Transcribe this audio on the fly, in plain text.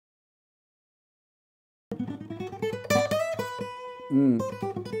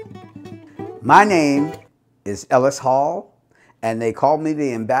My name is Ellis Hall, and they call me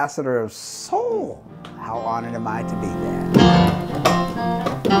the ambassador of soul. How honored am I to be that?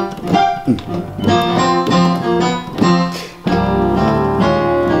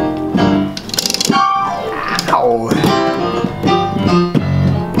 Ow.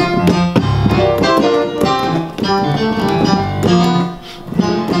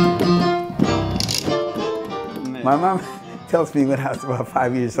 My mom tells me when I was about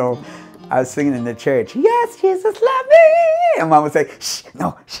 5 years old, I was singing in the church, "Yes, Jesus loved me." And Mom would say, "Shh,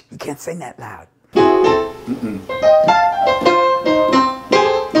 no, shh, you can't sing that loud."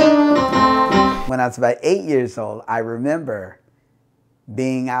 When I was about 8 years old, I remember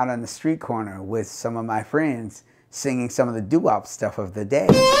being out on the street corner with some of my friends singing some of the doo-wop stuff of the day.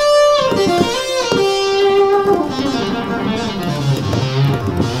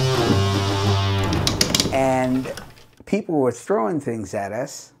 And people were throwing things at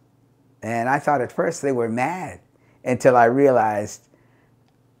us, and I thought at first they were mad until I realized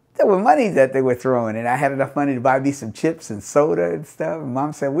there were money that they were throwing, and I had enough money to buy me some chips and soda and stuff. And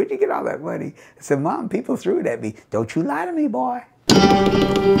Mom said, "Where'd you get all that money?" I said, "Mom, people threw it at me." "Don't you lie to me, boy."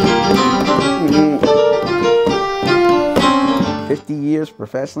 50 years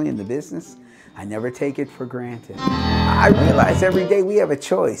professionally in the business, I never take it for granted. I realize every day we have a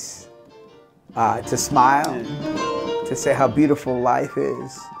choice to smile, to say how beautiful life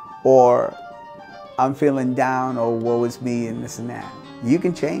is, or I'm feeling down, or woe is me, and this and that. You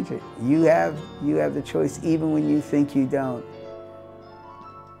can change it. You have the choice even when you think you don't.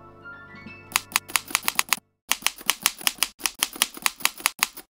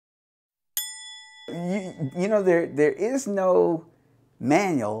 You know, there is no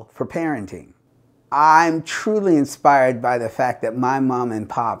manual for parenting. I'm truly inspired by the fact that my mom and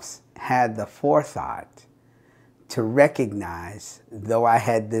pops had the forethought to recognize, though I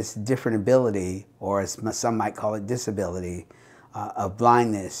had this different ability, or as some might call it, disability, of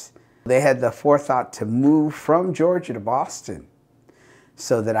blindness, they had the forethought to move from Georgia to Boston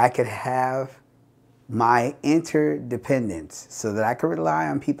so that I could have my interdependence, so that I could rely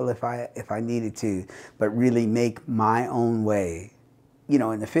on people if I needed to, but really make my own way. You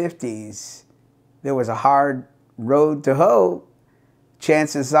know, in the 50s, there was a hard road to hoe.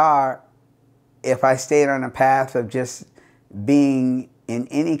 Chances are, if I stayed on a path of just being in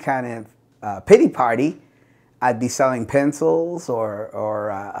any kind of pity party, I'd be selling pencils,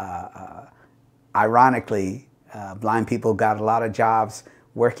 or ironically, blind people got a lot of jobs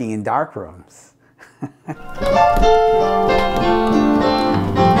working in dark rooms.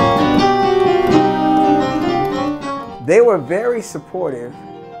 They were very supportive,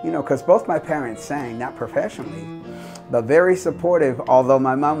 you know, because both my parents sang, not professionally, but very supportive, although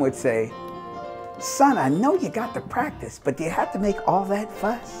my mom would say, "Son, I know you got to practice, but do you have to make all that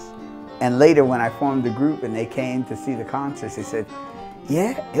fuss?" And later when I formed the group and they came to see the concerts, they said,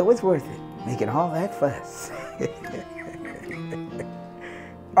 "Yeah, it was worth it, making all that fuss."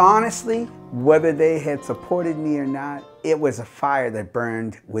 Honestly, whether they had supported me or not, it was a fire that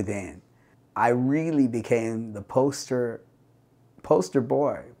burned within. I really became the poster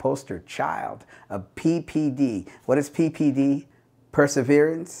boy, poster child of PPD. What is PPD?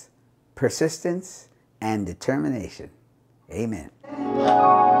 Perseverance, persistence, and determination. Amen.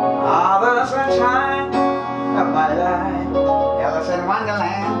 All the sunshine of my life, Alice in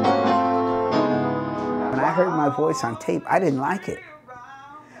Wonderland. When I heard my voice on tape, I didn't like it.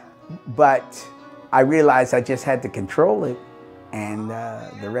 But I realized I just had to control it, and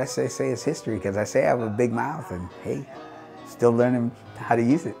the rest, they say, is history, because I say I have a big mouth, and hey, still learning how to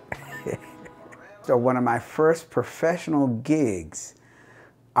use it. So one of my first professional gigs,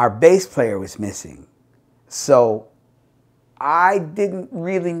 our bass player was missing. So I didn't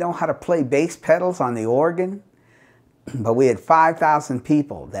really know how to play bass pedals on the organ, but we had 5,000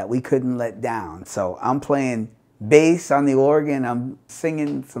 people that we couldn't let down. So I'm playing bass on the organ, I'm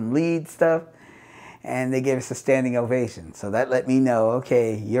singing some lead stuff, and they gave us a standing ovation. So that let me know,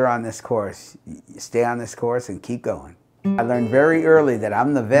 okay, you're on this course. Stay on this course and keep going. I learned very early that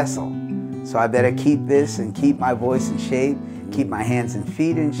I'm the vessel, so I better keep this and keep my voice in shape, keep my hands and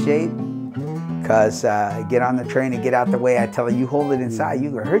feet in shape, because get on the train and get out the way. I tell you hold it inside,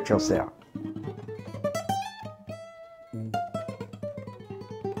 you're going to hurt yourself.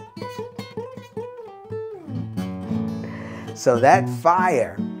 So that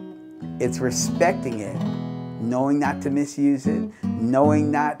fire, it's respecting it, knowing not to misuse it, knowing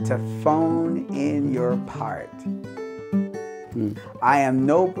not to phone in your part. I am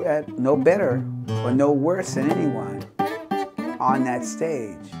no better or no worse than anyone on that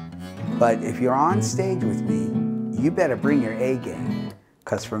stage. But if you're on stage with me, you better bring your A game.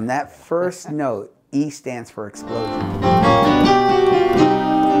 Because from that first note, E stands for explosion.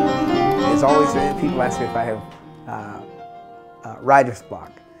 There's always, people ask me if I have writer's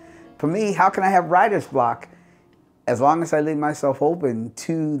block. For me, how can I have writer's block? As long as I leave myself open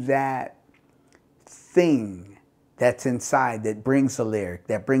to that thing that's inside that brings a lyric,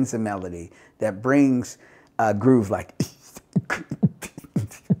 that brings a melody, that brings a groove like.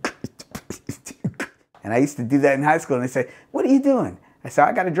 And I used to do that in high school, and they say, "What are you doing?" I said,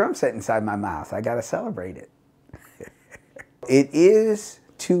 "I got a drum set inside my mouth. I got to celebrate it." It is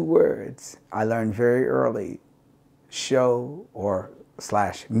two words I learned very early: show or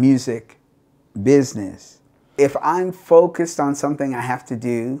 / music, business. If I'm focused on something I have to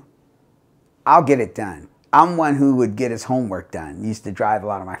do, I'll get it done. I'm one who would get his homework done. Used to drive a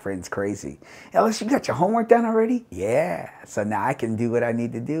lot of my friends crazy. "Ellis, you got your homework done already?" "Yeah." So now I can do what I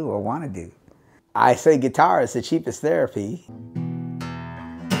need to do or want to do. I say guitar is the cheapest therapy.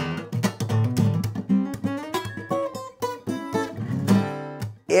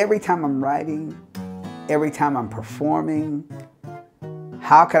 Every time I'm writing, every time I'm performing,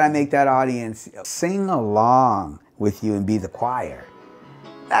 how can I make that audience sing along with you and be the choir?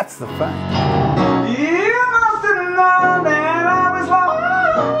 That's the fun. You must have known that I was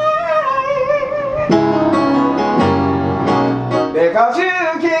lonely, because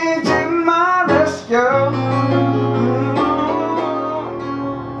you came to my rescue.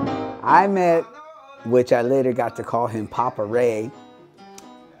 I met, which I later got to call him Papa Ray,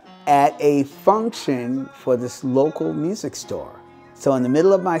 at a function for this local music store. So in the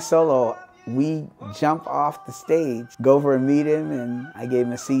middle of my solo, we jump off the stage, go over and meet him, and I gave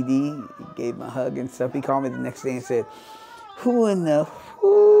him a CD, gave him a hug and stuff. He called me the next day and said, "Who in the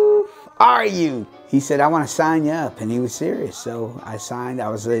who are you?" He said, "I want to sign you up," and he was serious. So I signed. I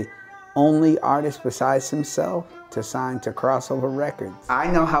was the only artist besides himself to sign to Crossover Records. I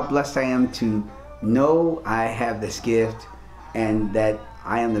know how blessed I am to know I have this gift and that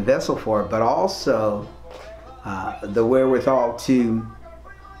I am the vessel for it, but also the wherewithal to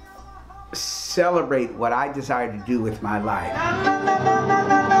celebrate what I desire to do with my life.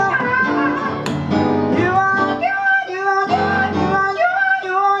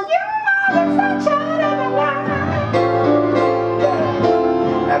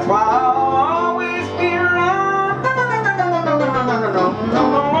 That's why